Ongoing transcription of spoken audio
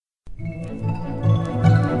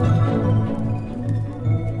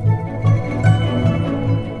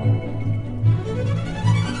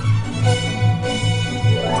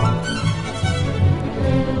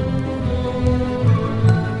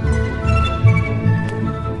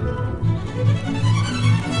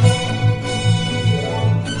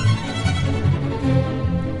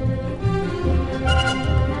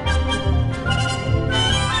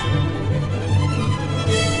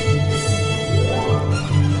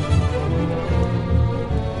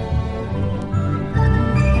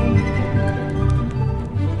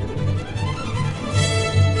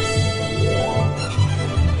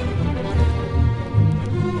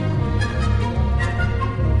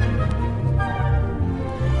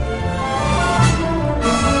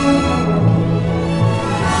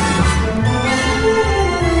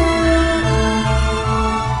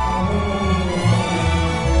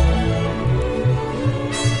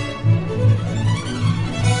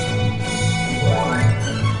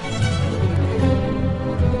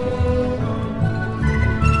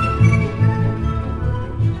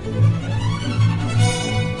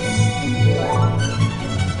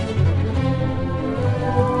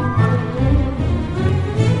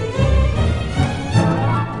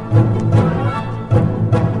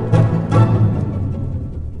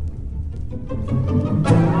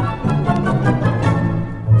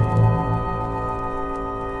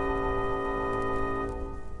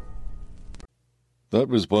That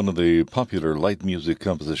was one of the popular light music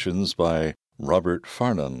compositions by Robert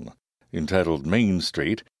Farnon, entitled Main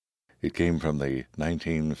Street. It came from the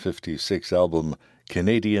 1956 album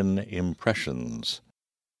Canadian Impressions.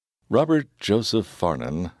 Robert Joseph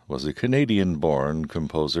Farnon was a Canadian-born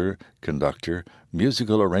composer, conductor,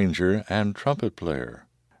 musical arranger, and trumpet player,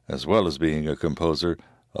 as well as being a composer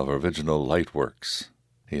of original light works.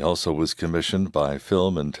 He also was commissioned by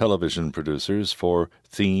film and television producers for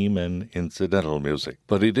theme and incidental music.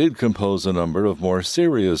 But he did compose a number of more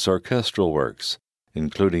serious orchestral works,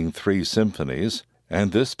 including 3 symphonies,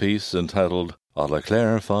 and this piece entitled A la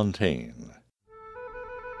Claire Fontaine.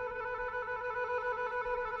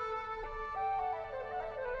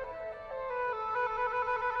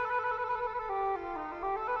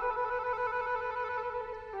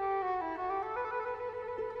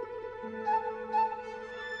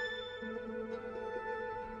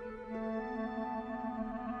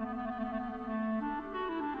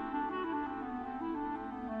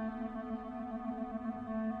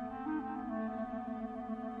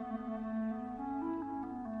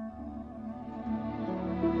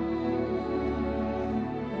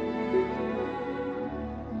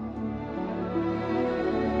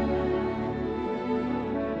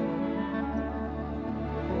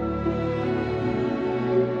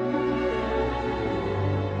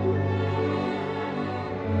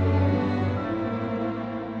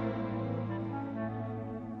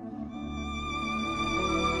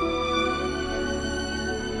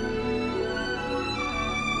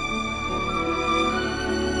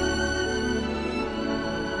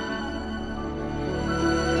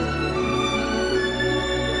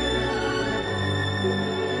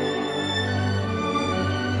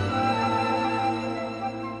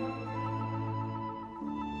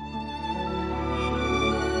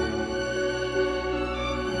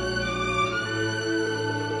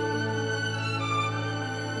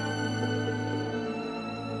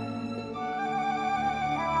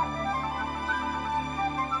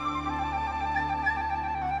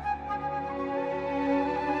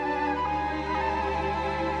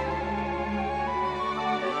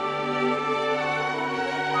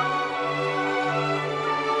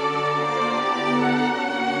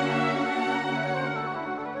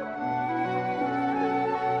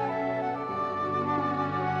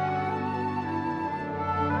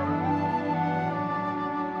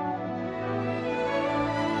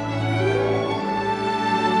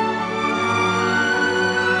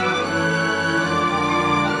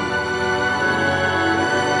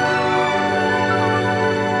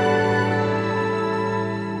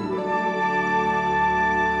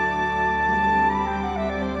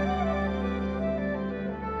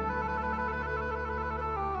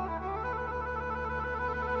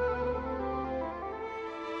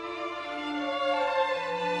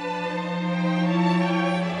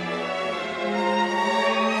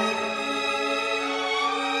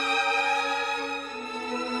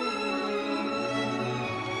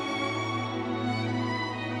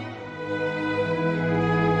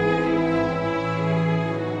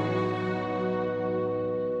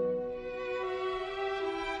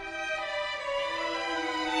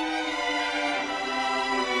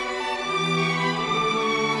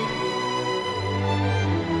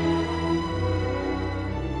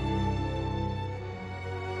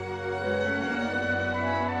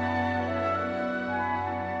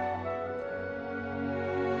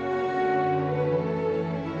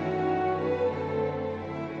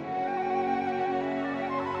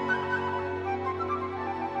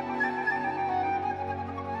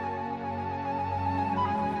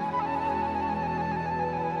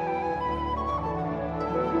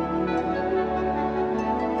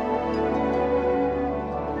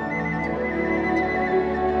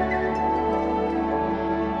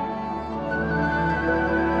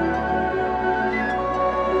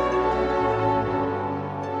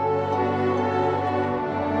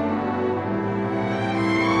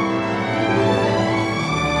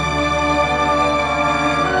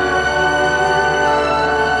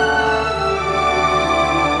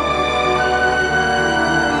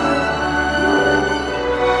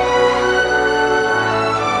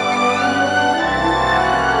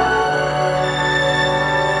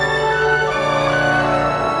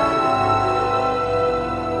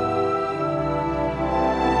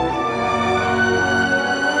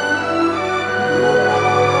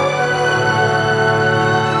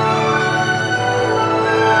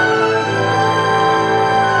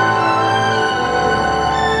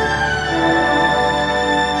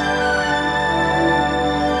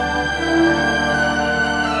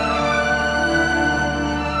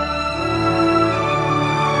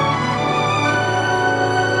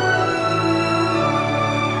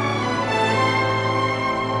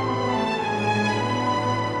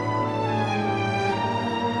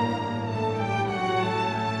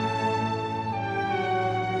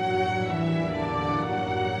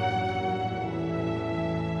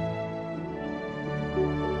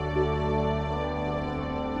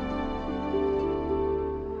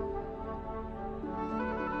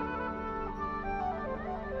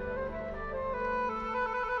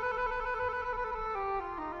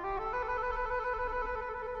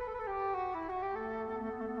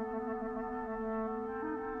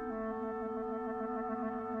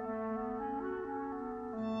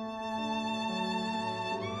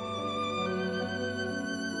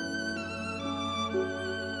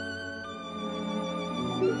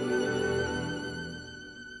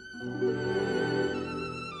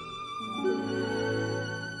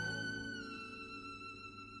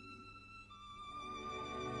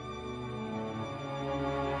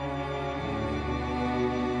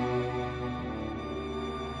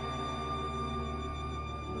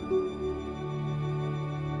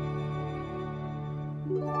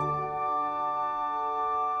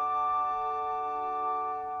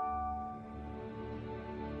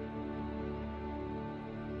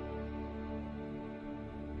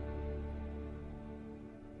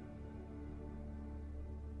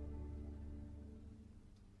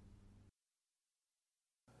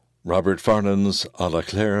 Robert Farnon's A la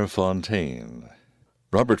Claire Fontaine.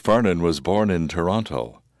 Robert Farnon was born in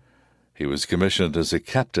Toronto. He was commissioned as a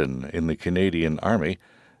captain in the Canadian Army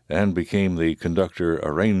and became the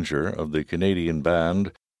conductor-arranger of the Canadian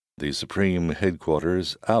Band, the Supreme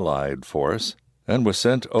Headquarters Allied Force, and was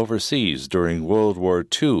sent overseas during World War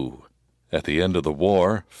II. At the end of the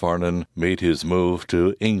war, Farnon made his move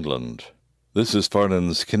to England. This is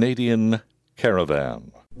Farnon's Canadian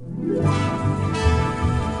Caravan.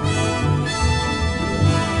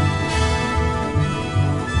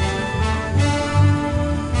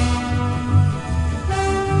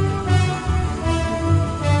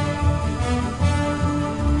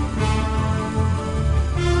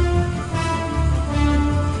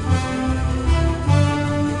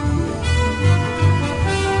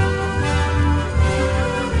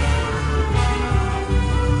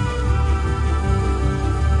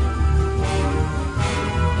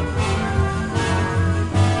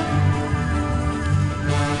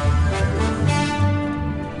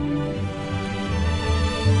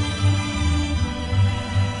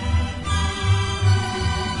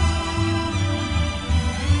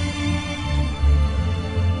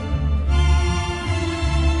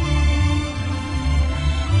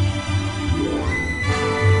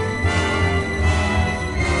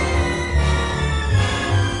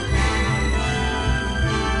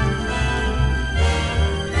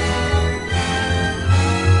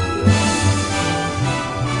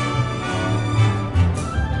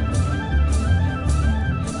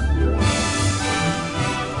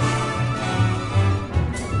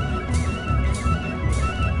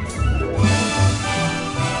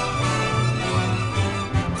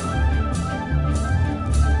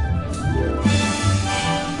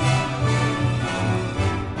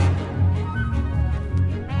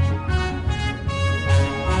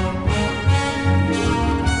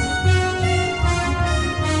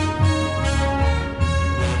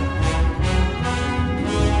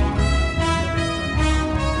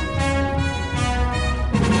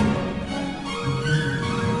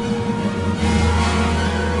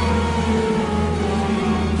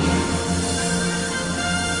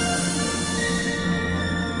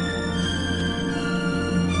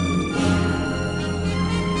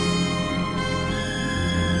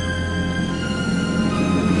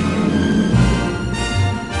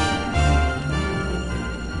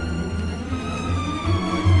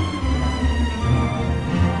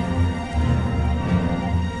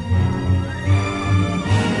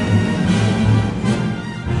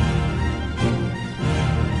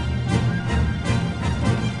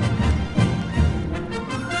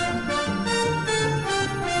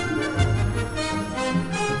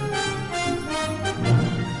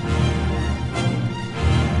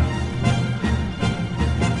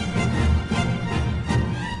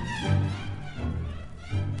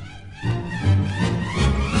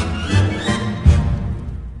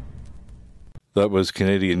 That was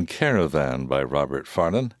Canadian Caravan by Robert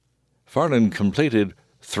Farnon. Farnon completed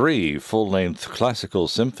 3 full-length classical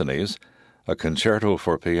symphonies, a concerto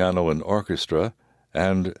for piano and orchestra,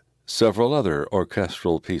 and several other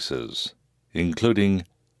orchestral pieces, including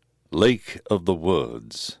Lake of the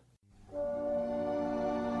Woods.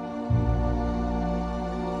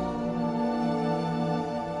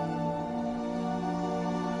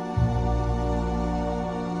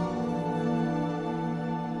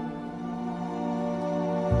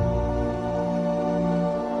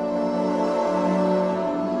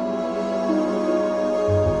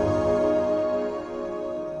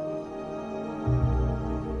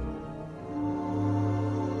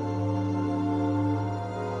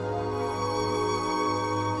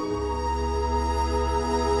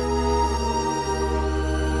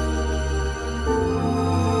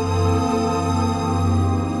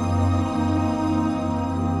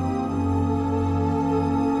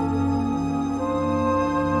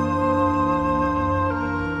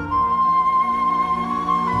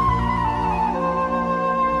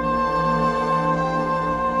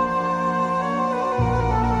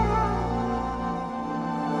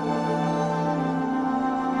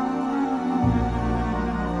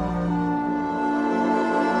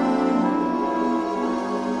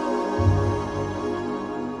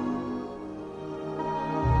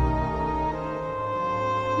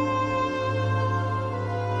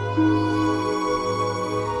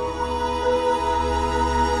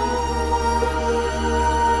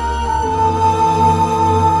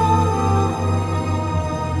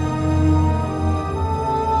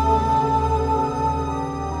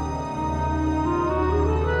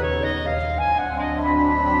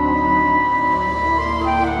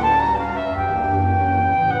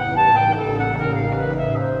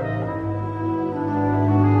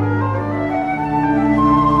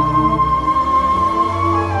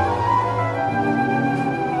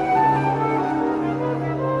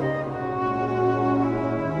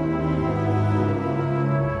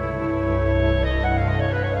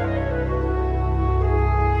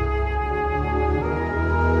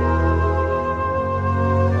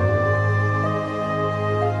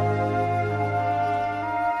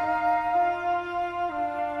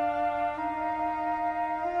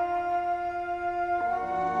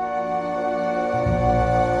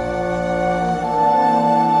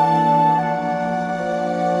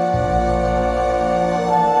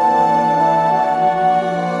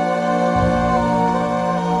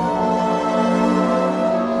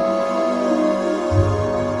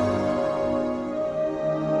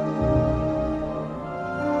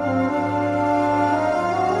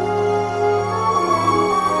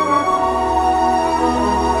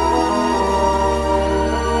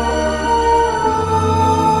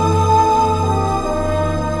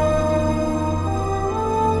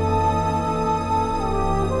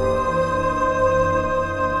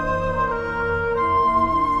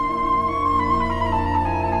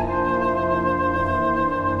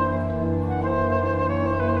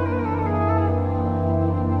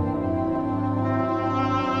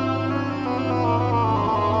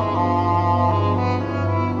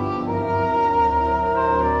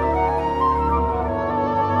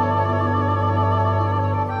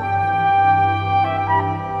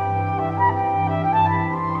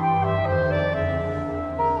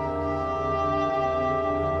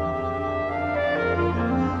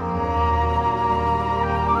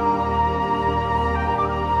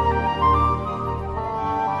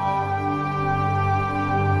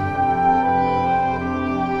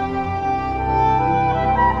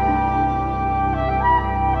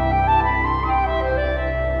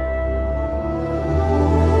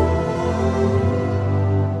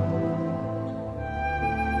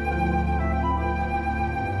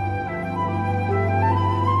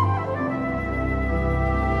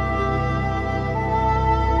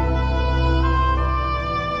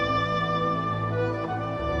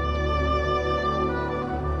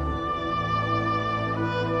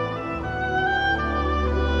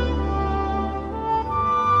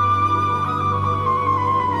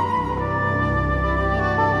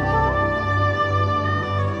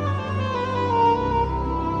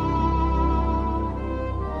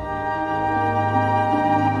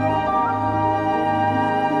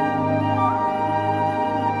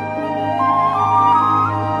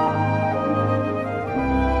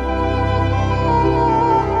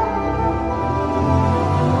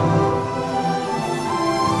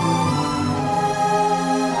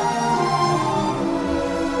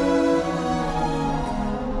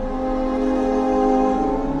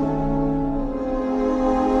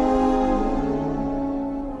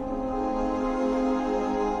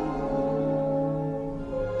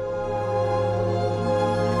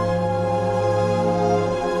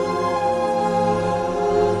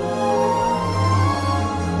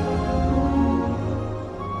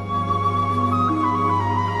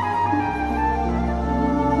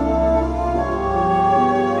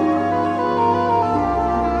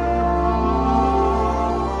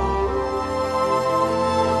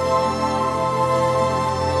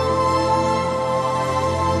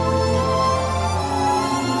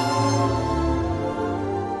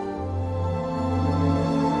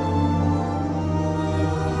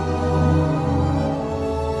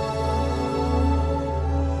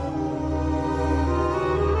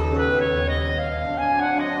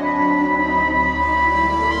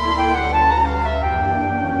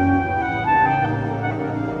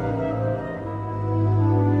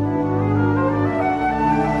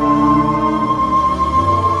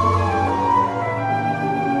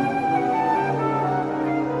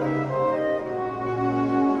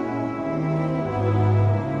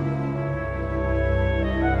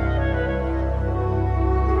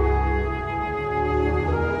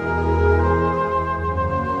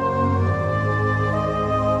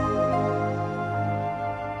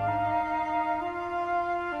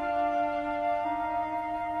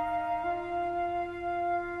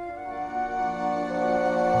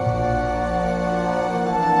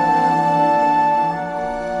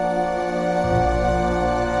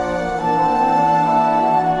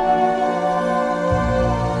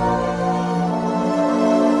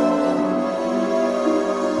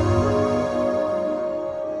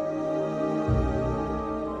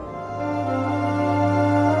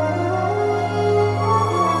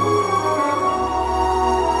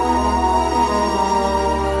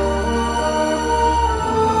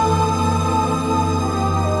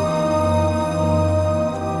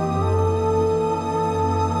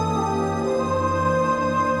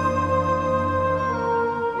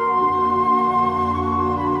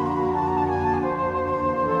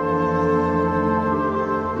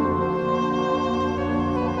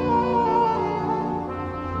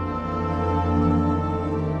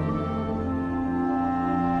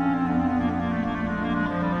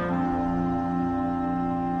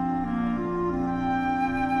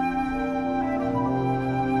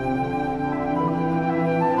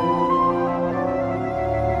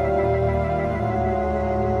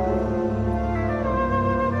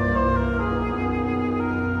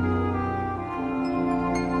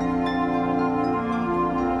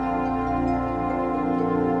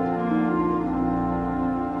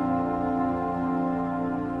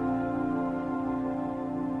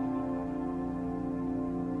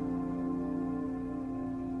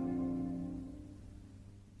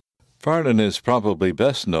 Farnon is probably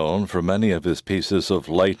best known for many of his pieces of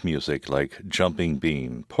light music like Jumping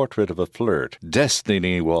Bean, Portrait of a Flirt,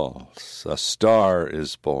 Destiny Waltz, A Star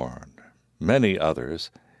is Born, many others,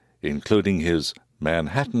 including his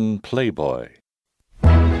Manhattan Playboy.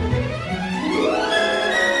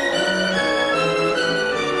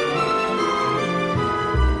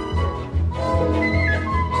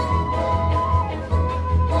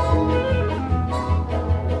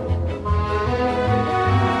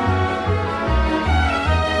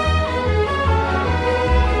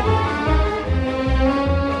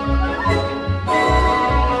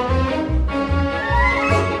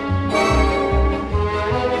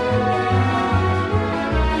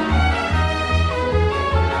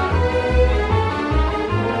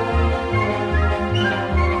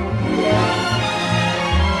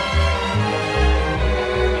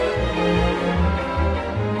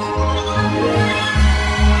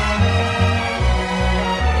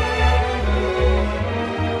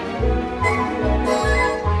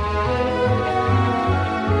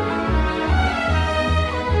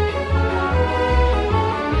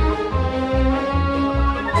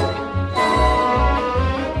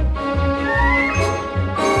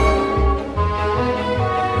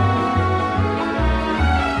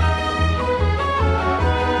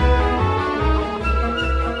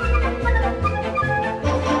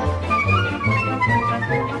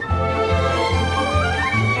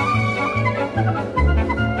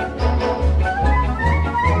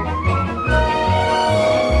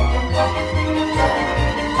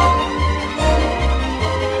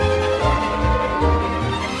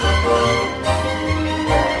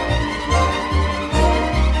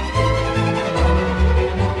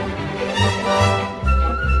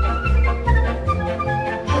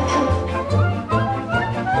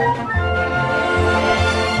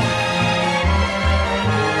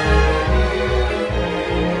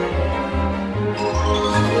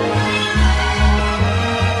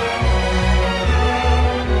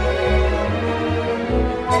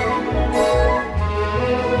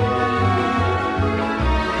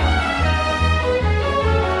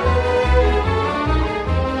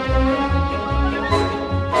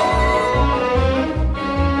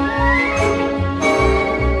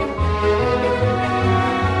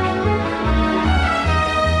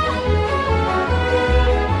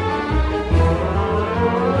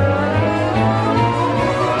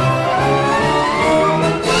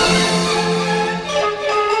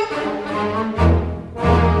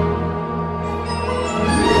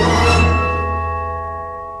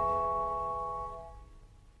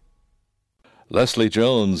 Leslie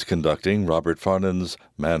Jones conducting Robert Farnon's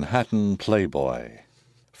Manhattan Playboy.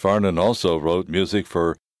 Farnon also wrote music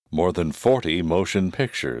for more than 40 motion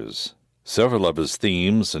pictures. Several of his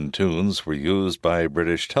themes and tunes were used by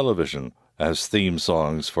British television as theme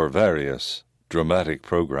songs for various dramatic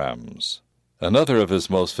programs. Another of his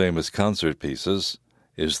most famous concert pieces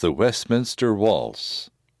is the Westminster Waltz,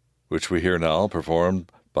 which we hear now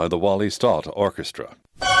performed by the Wally Stott Orchestra.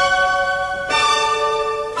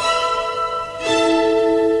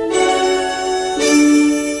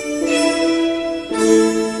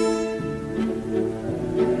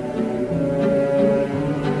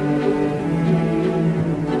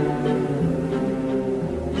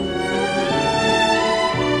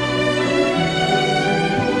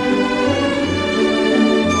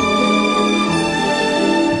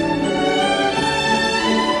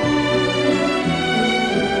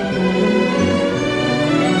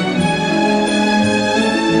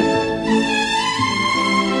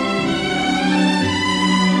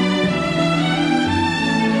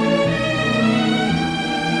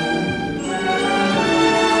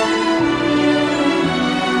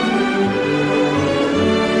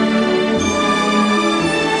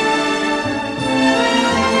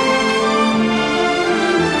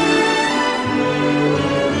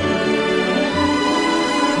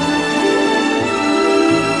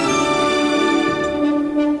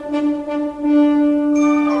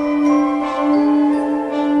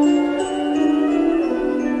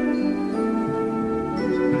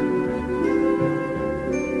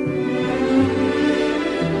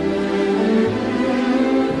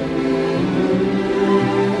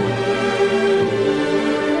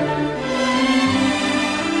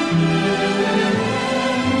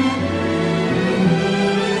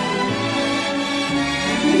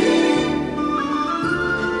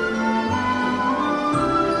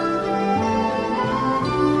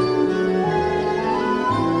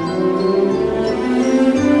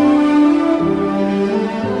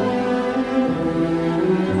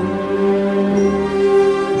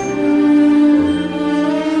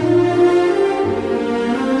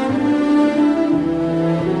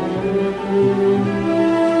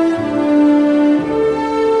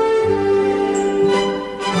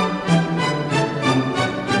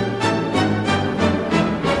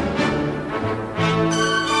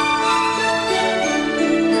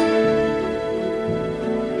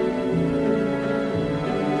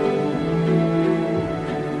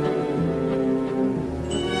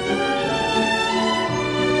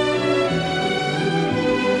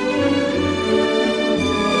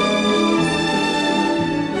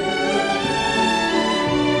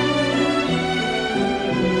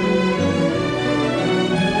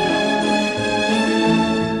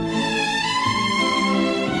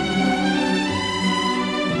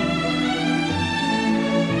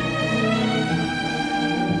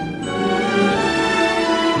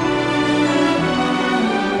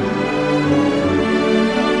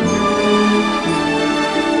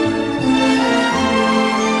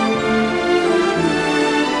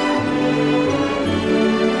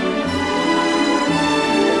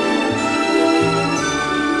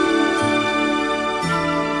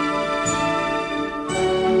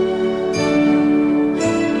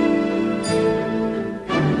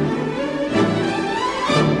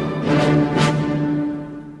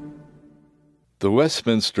 The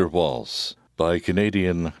Westminster Waltz by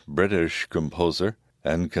Canadian-British composer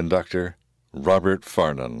and conductor Robert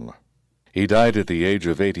Farnon. He died at the age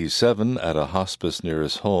of 87 at a hospice near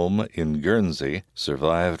his home in Guernsey,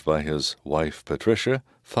 survived by his wife Patricia,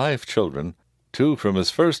 5 children, 2 from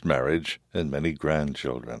his first marriage, and many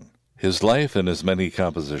grandchildren. His life and his many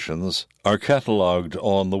compositions are catalogued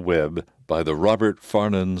on the web by the Robert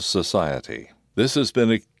Farnon Society. This has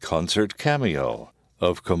been a concert cameo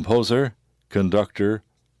of composer, conductor,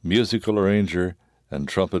 musical arranger, and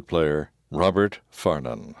trumpet player Robert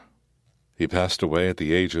Farnon. He passed away at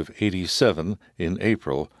the age of 87 in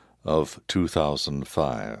April of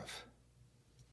 2005.